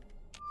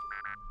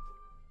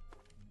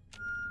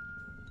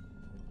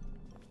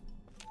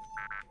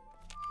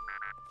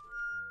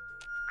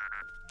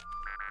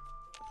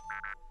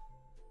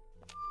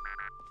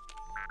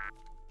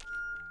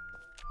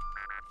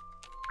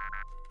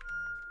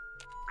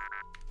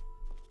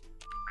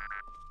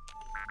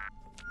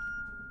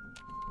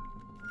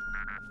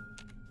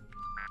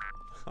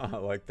 I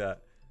like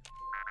that.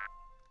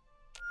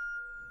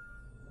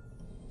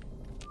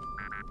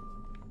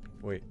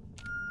 Wait.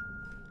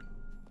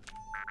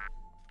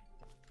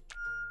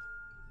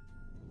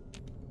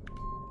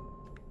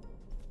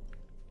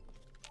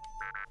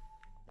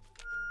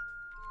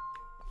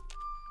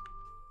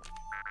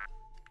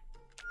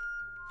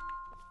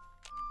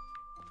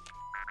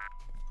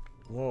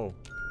 Whoa.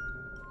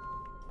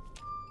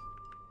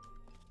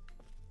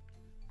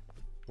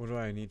 What do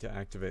I need to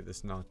activate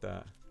this? Not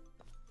that.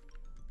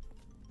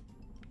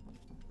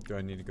 Do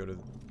I need to go to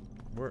the...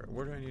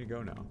 Where do I need to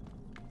go now?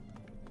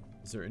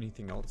 Is there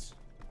anything else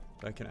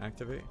that I can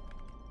activate?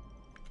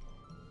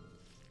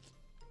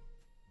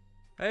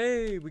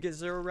 Hey, we get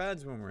 0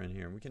 rads when we're in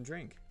here. We can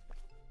drink.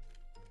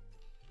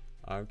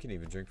 We can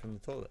even drink from the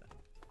toilet.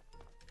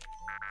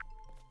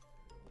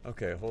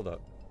 Okay, hold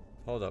up.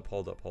 Hold up,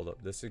 hold up, hold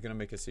up. This is gonna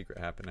make a secret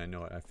happen. I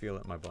know it. I feel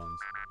it in my bones.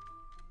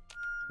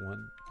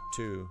 1,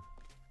 2,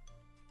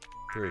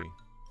 3.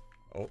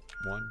 Oh,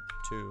 1,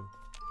 2,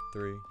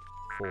 3,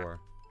 4.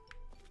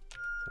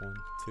 1,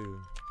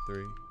 2,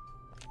 3,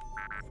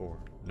 4.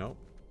 Nope.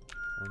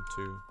 1,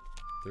 2,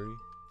 3.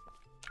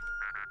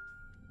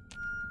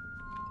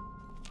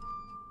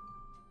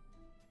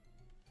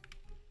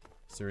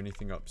 Is there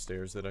anything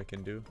upstairs that I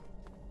can do?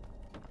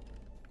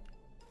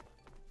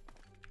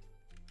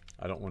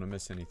 I don't want to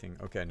miss anything.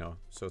 Okay, no.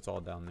 So it's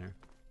all down there.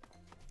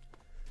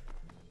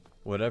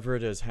 Whatever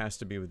it is has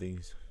to be with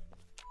these.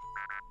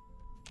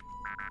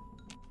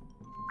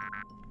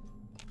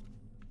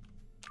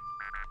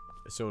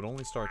 So it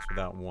only starts with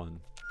that one.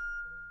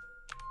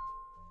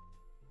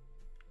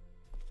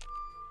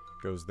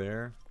 Goes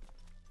there.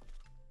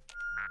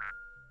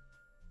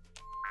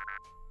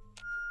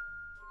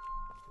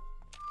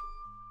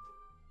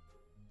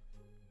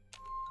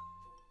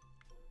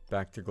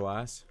 Back to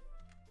glass.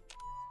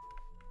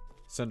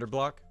 Cinder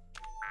block.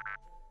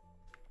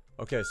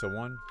 Okay, so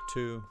 1,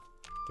 2,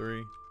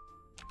 3,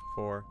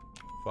 4,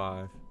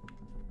 5.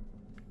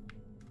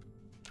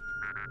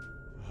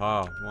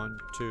 Ha, 1,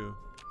 2,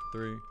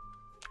 3,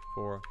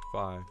 4,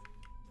 5,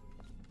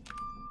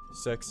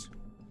 6,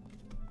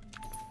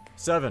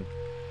 7.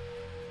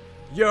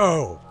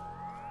 Yo!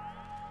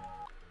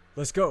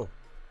 Let's go.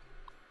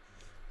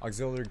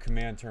 Auxiliary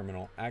command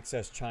terminal.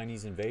 Access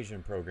Chinese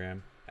invasion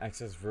program.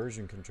 Access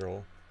version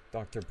control.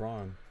 Dr.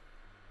 Braun.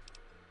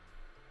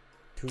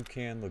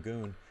 Toucan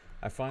Lagoon.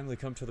 I finally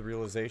come to the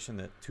realization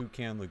that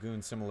Toucan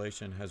Lagoon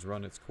simulation has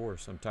run its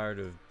course. I'm tired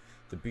of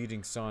the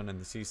beating sun and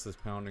the ceaseless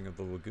pounding of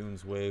the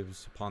lagoon's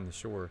waves upon the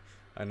shore.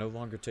 I no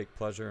longer take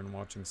pleasure in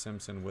watching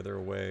Simpson wither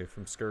away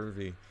from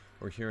scurvy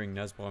or hearing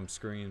Nesbaum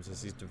screams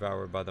as he's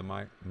devoured by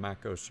the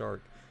Mako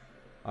shark.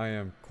 I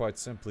am quite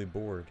simply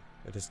bored.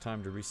 It is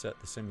time to reset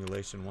the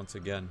simulation once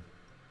again.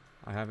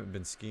 I haven't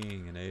been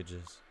skiing in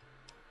ages.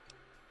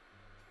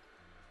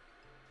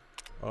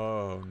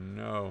 Oh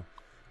no.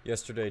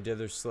 Yesterday,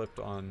 Dither slipped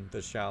on the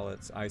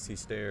Shallot's icy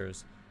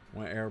stairs,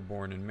 went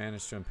airborne, and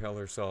managed to impale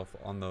herself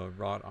on the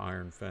wrought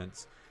iron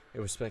fence. It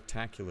was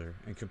spectacular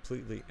and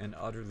completely and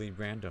utterly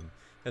random.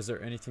 Is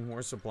there anything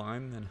more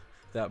sublime than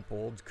that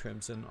bold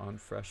crimson on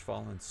fresh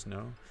fallen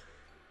snow?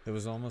 It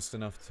was almost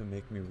enough to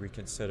make me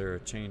reconsider a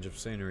change of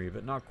scenery,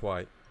 but not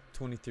quite.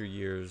 23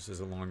 years is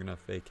a long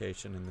enough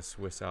vacation in the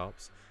Swiss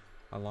Alps.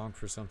 I long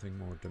for something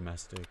more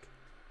domestic.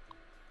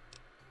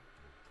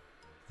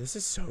 This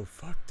is so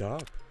fucked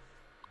up.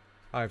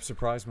 I have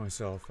surprised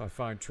myself. I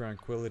find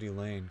Tranquility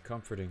Lane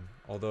comforting,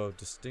 although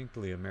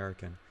distinctly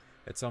American.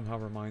 It somehow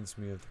reminds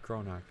me of the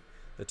Kronak,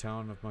 the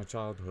town of my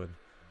childhood.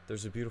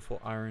 There's a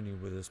beautiful irony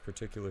with this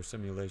particular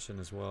simulation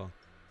as well.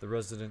 The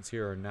residents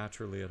here are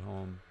naturally at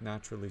home,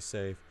 naturally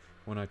safe.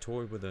 When I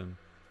toy with them,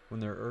 when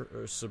their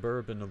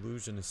suburban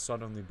illusion is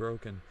suddenly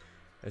broken,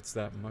 it's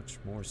that much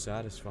more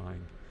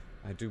satisfying.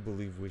 I do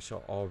believe we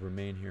shall all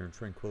remain here in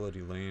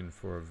Tranquility Lane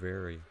for a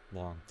very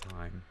long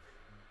time.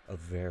 A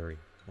very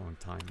long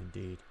time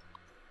indeed.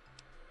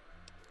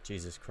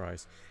 Jesus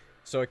Christ.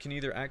 So I can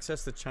either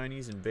access the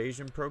Chinese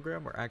invasion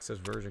program or access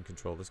version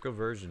control. Let's go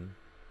version.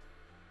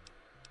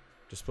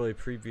 Display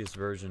previous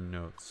version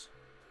notes.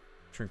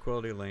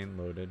 Tranquility Lane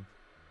loaded.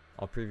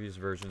 All previous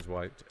versions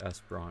wiped.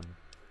 S. Braun.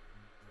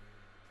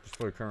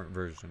 Display current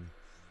version.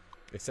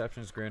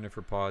 Exceptions granted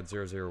for pod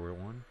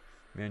 0001.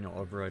 Manual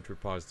override for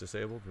pods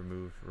disabled.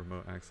 Remove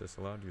remote access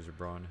allowed. User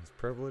Braun has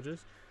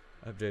privileges.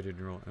 Updated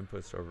neural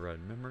inputs to override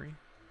memory.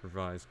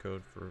 Revised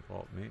code for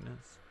vault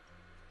maintenance.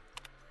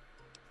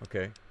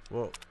 Okay.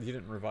 Well, you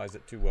didn't revise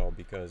it too well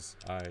because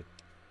I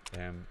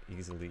am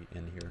easily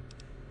in here.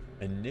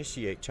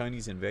 Initiate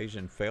Chinese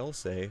invasion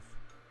failsafe.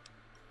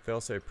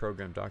 Failsafe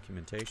program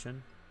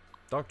documentation.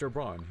 Dr.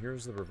 Braun,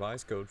 here's the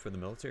revised code for the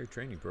military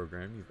training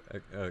program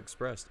you've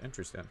expressed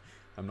interest in.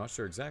 I'm not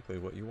sure exactly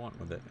what you want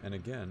with it. And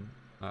again,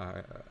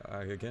 I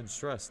again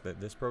stress that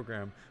this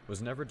program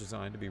was never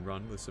designed to be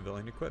run with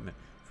civilian equipment.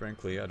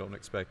 Frankly, I don't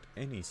expect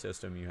any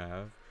system you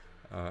have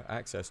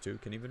access to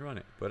can even run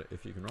it. But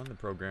if you can run the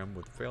program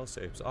with the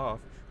failsafes off,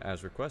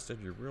 as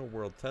requested, your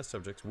real-world test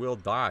subjects will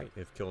die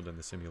if killed in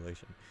the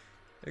simulation.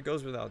 It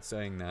goes without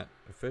saying that,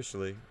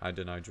 officially, I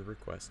denied your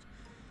request.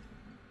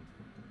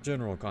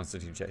 General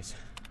Constantine Chase.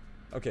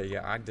 Okay,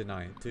 yeah, I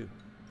deny it too.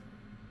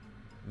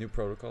 New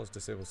protocols,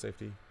 disable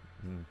safety.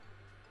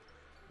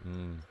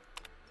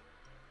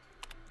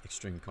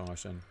 Extreme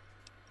caution.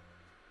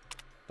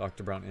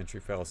 Dr. Brown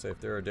entry failsafe.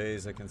 There are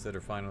days I consider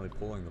finally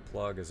pulling the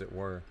plug, as it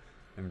were,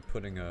 and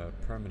putting a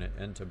permanent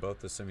end to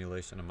both the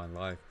simulation and my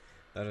life.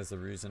 That is the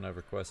reason I've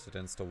requested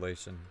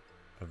installation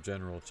of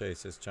General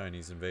Chase's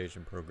Chinese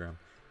invasion program.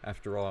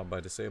 After all,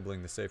 by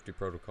disabling the safety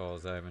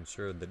protocols, I have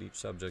ensured that each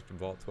subject in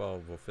Vault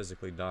 12 will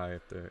physically die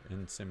if their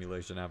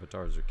in-simulation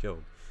avatars are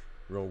killed.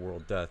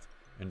 Real-world death.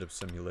 End of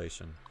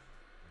simulation.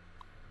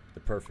 The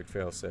perfect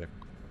failsafe.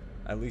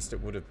 At least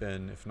it would have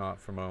been, if not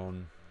for my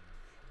own...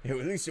 At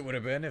least it would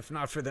have been, if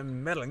not for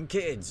them meddling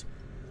kids!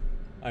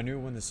 I knew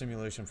when the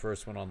simulation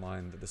first went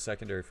online that the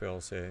secondary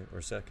failsafe,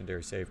 or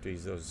secondary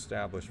safeties, those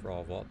established for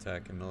all Vault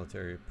Tech and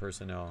military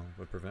personnel,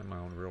 would prevent my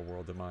own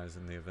real-world demise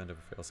in the event of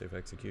a failsafe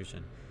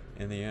execution.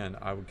 In the end,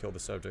 I would kill the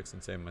subjects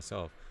and save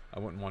myself. I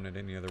wouldn't want it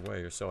any other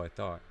way, or so I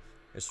thought.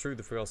 It's true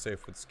the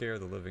failsafe would scare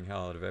the living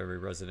hell out of every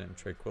resident in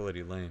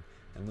Tranquility Lane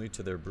and lead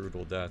to their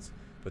brutal deaths.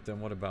 But then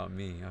what about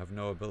me? I have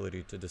no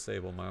ability to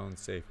disable my own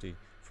safety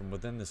from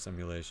within the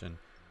simulation,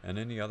 and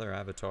any other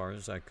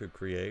avatars I could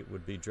create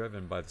would be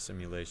driven by the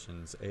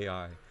simulation's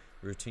AI,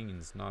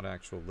 routines, not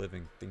actual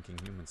living, thinking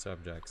human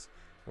subjects.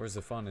 Where's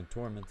the fun in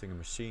tormenting a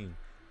machine?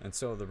 And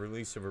so the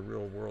release of a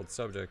real-world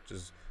subject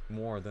is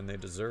more than they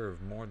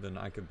deserve, more than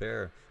I could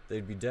bear.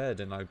 They'd be dead,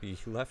 and I'd be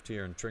left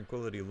here in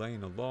Tranquility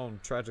Lane alone,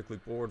 tragically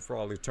bored for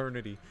all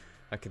eternity.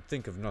 I could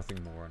think of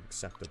nothing more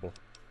unacceptable.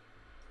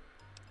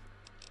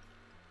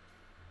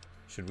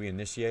 Should we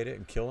initiate it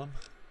and kill him?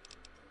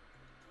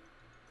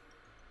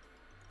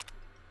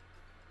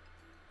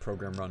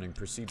 Program running.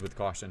 Proceed with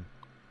caution.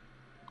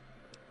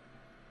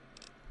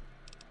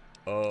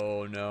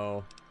 Oh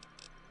no.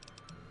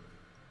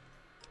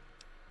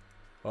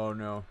 Oh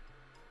no.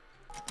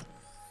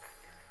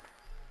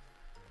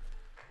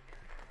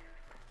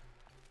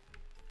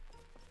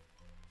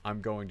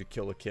 I'm going to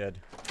kill a kid.